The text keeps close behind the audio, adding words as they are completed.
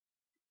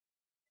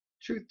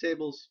Truth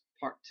Tables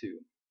Part 2.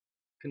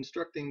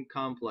 Constructing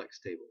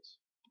Complex Tables.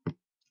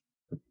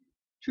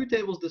 Truth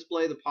tables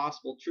display the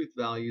possible truth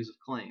values of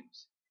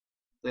claims.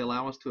 They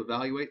allow us to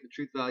evaluate the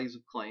truth values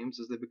of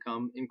claims as they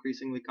become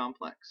increasingly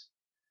complex.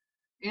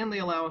 And they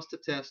allow us to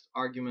test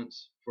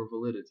arguments for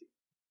validity.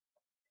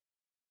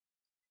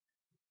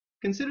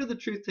 Consider the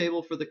truth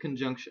table for the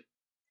conjunction.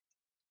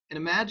 And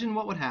imagine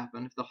what would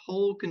happen if the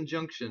whole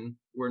conjunction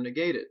were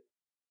negated.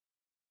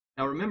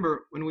 Now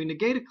remember, when we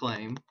negate a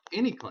claim,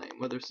 any claim,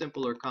 whether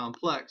simple or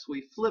complex,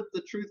 we flip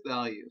the truth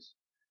values.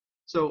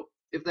 So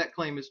if that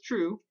claim is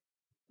true,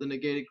 the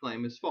negated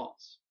claim is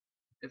false.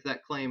 If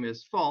that claim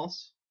is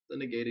false, the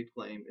negated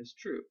claim is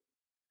true.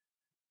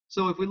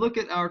 So if we look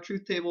at our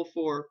truth table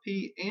for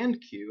P and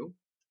Q,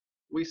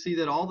 we see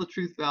that all the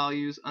truth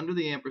values under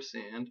the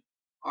ampersand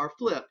are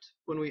flipped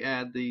when we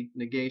add the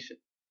negation.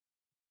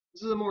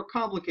 This is a more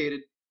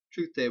complicated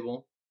truth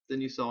table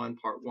than you saw in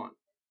part 1.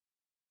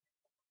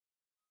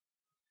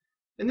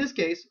 In this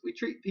case, we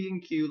treat P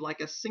and Q like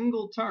a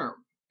single term,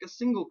 like a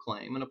single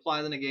claim, and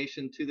apply the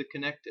negation to the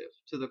connective,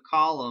 to the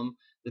column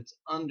that's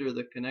under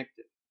the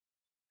connective.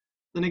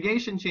 The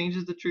negation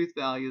changes the truth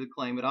value of the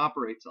claim it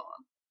operates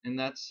on, and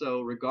that's so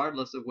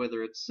regardless of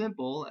whether it's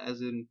simple, as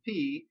in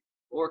P,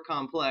 or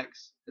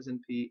complex, as in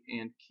P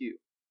and Q.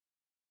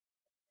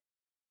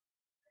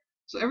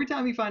 So every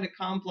time you find a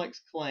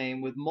complex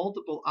claim with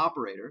multiple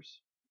operators,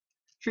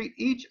 treat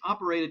each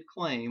operated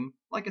claim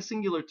like a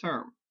singular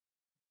term.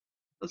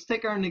 Let's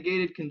take our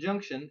negated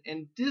conjunction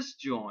and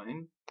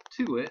disjoin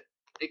to it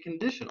a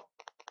conditional.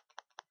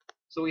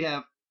 So we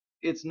have,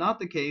 it's not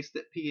the case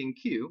that P and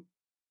Q,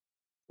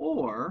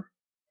 or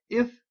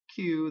if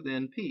Q,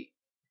 then P.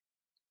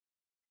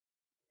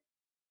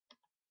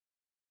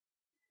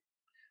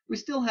 We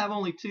still have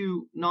only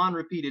 2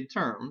 non-repeated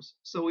terms,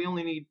 so we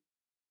only need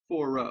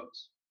 4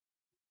 rows.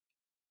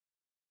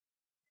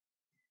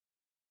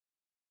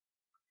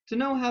 To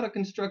know how to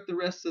construct the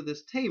rest of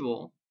this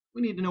table,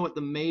 we need to know what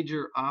the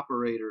major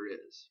operator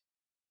is.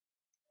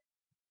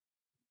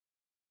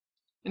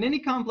 In any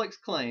complex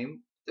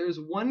claim, there's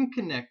one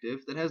connective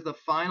that has the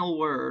final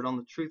word on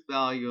the truth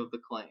value of the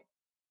claim.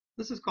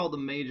 This is called the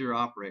major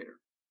operator.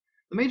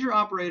 The major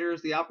operator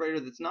is the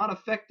operator that's not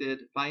affected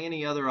by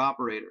any other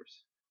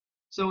operators.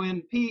 So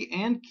in P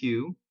and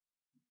Q,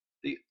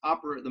 the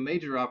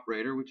major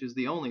operator, which is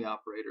the only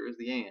operator, is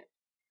the and.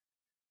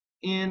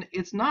 And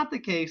it's not the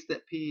case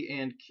that P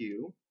and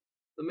Q,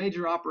 the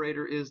major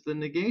operator is the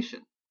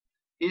negation.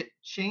 It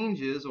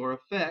changes or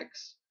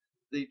affects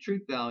the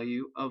truth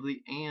value of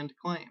the and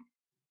claim.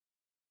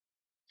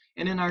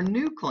 And in our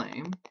new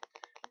claim,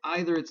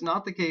 either it's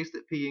not the case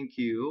that P and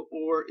Q,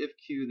 or if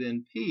Q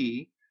then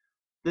P,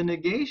 the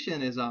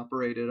negation is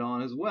operated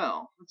on as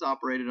well. It's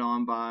operated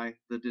on by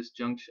the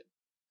disjunction.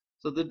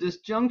 So the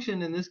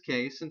disjunction in this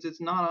case, since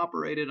it's not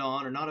operated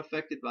on or not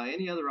affected by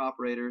any other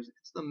operators,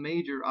 it's the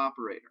major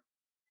operator.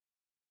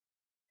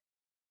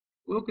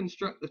 We'll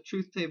construct the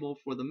truth table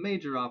for the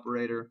major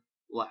operator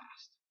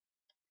last.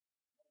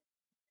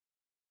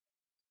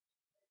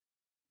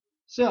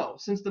 So,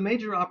 since the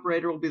major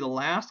operator will be the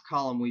last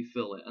column we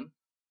fill in,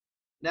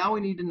 now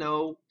we need to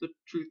know the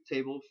truth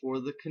table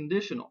for the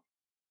conditional.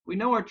 We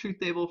know our truth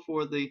table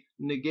for the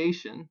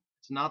negation.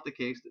 It's not the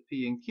case that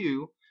P and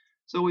Q,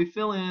 so we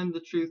fill in the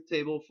truth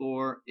table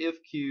for if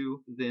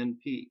Q, then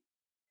P.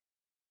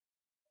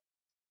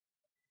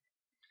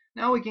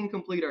 Now we can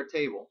complete our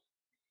table.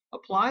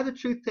 Apply the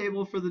truth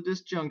table for the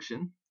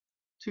disjunction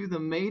to the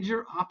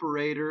major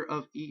operator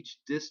of each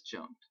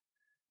disjunct.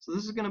 So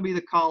this is going to be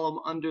the column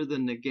under the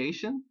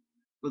negation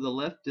for the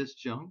left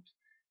disjunct,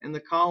 and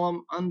the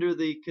column under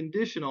the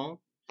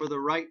conditional for the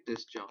right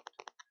disjunct.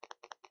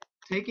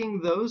 Taking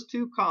those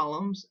 2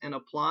 columns and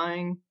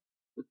applying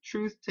the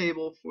truth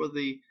table for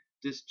the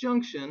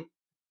disjunction,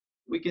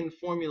 we can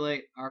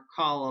formulate our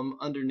column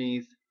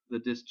underneath the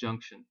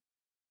disjunction.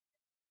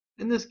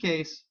 In this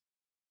case,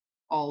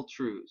 all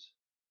truths.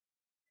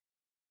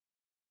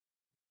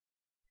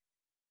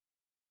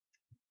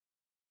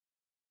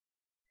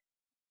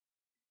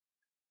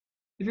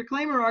 If your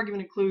claim or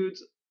argument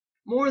includes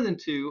more than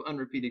 2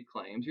 unrepeated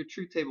claims, your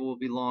truth table will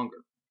be longer.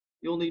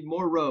 You'll need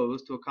more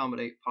rows to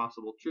accommodate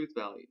possible truth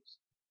values.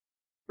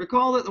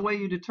 Recall that the way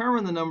you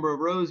determine the number of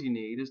rows you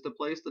need is to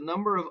place the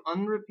number of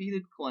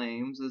unrepeated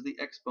claims as the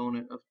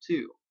exponent of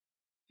 2.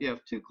 If you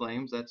have 2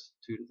 claims, that's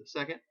 2 to the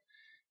second.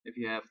 If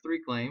you have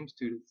 3 claims,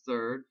 2 to the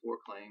third, 4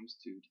 claims,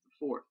 2 to the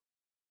fourth.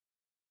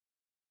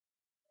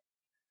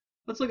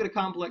 Let's look at a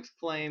complex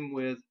claim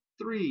with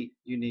 3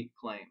 unique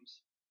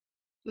claims.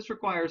 This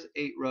requires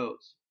 8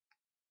 rows.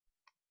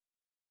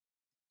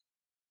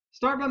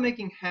 Start by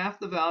making half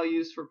the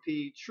values for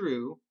P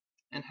true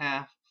and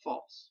half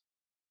false.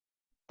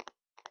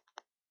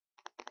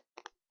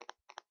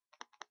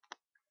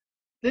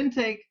 Then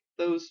take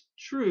those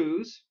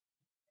trues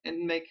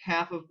and make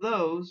half of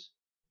those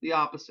the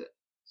opposite.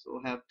 So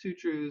we'll have 2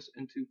 trues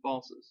and 2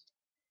 falses.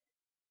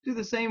 Do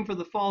the same for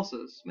the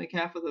falses. Make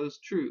half of those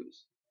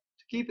trues.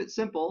 To keep it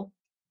simple,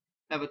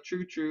 have a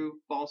true, true,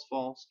 false,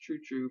 false, true,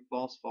 true,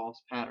 false,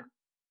 false pattern.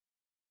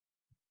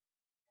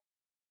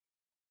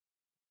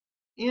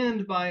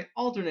 end by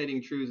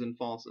alternating trues and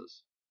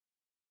falses.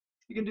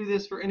 You can do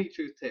this for any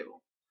truth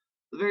table.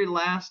 The very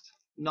last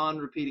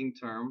non-repeating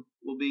term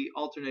will be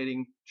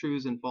alternating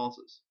trues and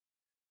falses.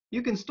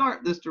 You can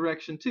start this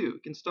direction too. You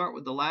can start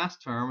with the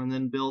last term and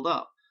then build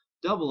up,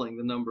 doubling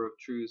the number of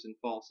trues and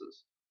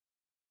falses.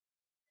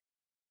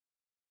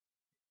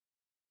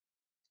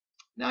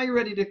 Now you're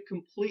ready to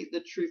complete the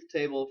truth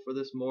table for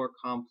this more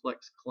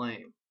complex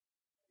claim.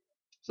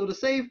 So to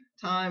save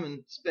time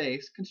and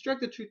space,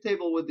 construct the truth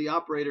table with the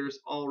operators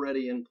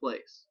already in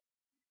place.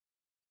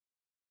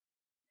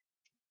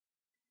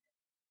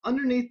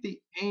 Underneath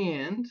the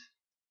AND,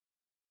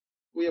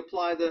 we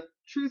apply the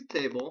truth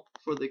table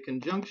for the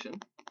conjunction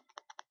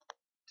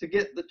to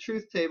get the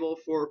truth table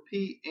for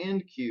P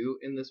and Q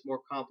in this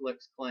more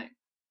complex claim.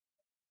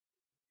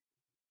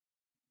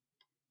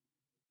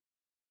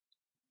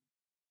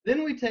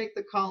 Then we take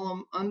the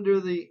column under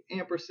the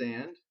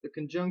ampersand, the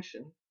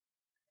conjunction,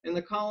 and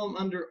the column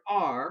under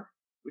R,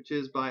 which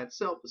is by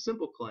itself a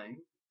simple claim,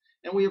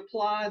 and we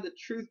apply the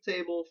truth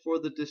table for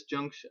the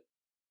disjunction.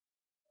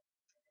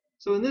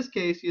 So in this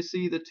case, you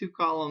see the two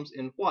columns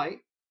in white.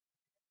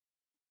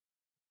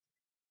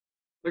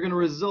 They're going to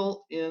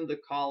result in the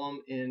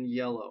column in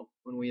yellow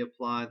when we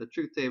apply the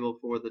truth table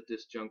for the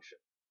disjunction.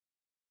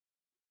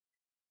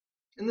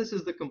 And this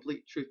is the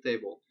complete truth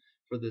table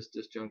for this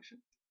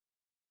disjunction.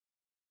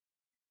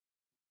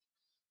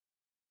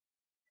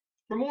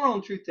 For more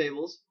on truth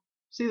tables,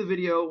 see the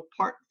video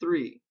Part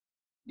 3,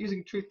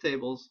 using truth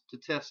tables to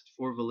test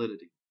for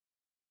validity.